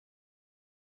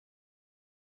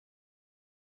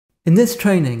In this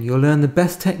training, you'll learn the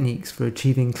best techniques for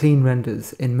achieving clean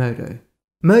renders in Modo.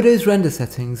 Modo's render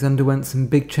settings underwent some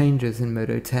big changes in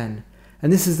Modo 10,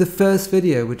 and this is the first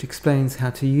video which explains how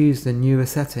to use the newer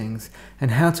settings and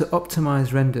how to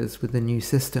optimize renders with the new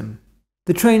system.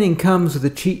 The training comes with a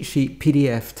cheat sheet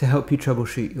PDF to help you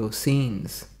troubleshoot your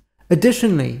scenes.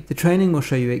 Additionally, the training will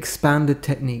show you expanded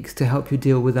techniques to help you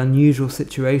deal with unusual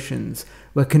situations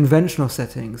where conventional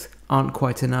settings aren't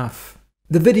quite enough.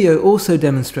 The video also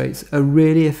demonstrates a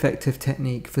really effective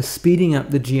technique for speeding up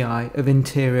the GI of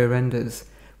interior renders,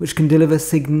 which can deliver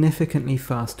significantly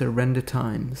faster render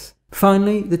times.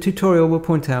 Finally, the tutorial will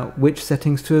point out which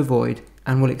settings to avoid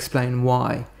and will explain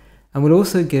why, and will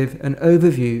also give an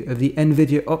overview of the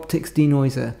NVIDIA Optics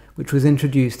denoiser which was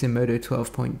introduced in Modo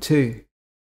 12.2.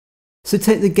 So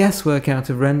take the guesswork out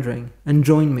of rendering and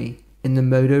join me in the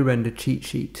Modo render cheat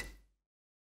sheet.